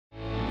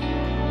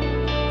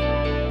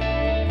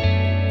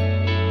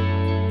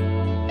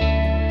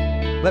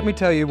Let me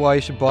tell you why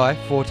you should buy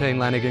 14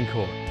 Lanagan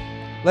Court.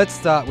 Let's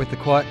start with the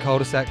quiet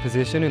cul-de-sac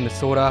position in the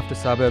sought-after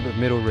suburb of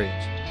Middle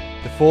Ridge.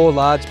 The 4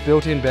 large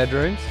built-in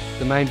bedrooms.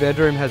 The main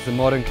bedroom has the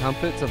modern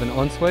comforts of an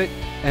ensuite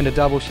and a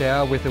double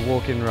shower with a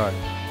walk-in robe.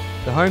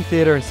 The home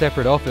theatre and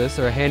separate office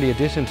are a handy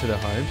addition to the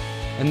home,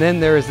 and then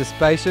there is the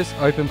spacious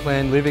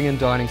open-plan living and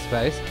dining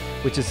space,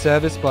 which is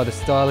serviced by the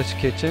stylish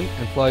kitchen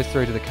and flows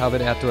through to the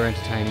covered outdoor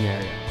entertaining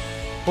area.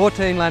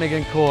 14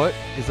 Lanagan Court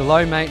is a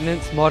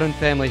low-maintenance, modern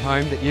family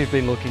home that you've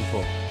been looking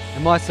for.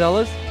 And my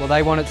sellers? Well,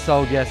 they want it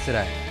sold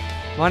yesterday.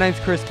 My name's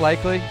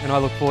Blakeley, and I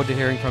look forward to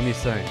hearing from you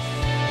soon.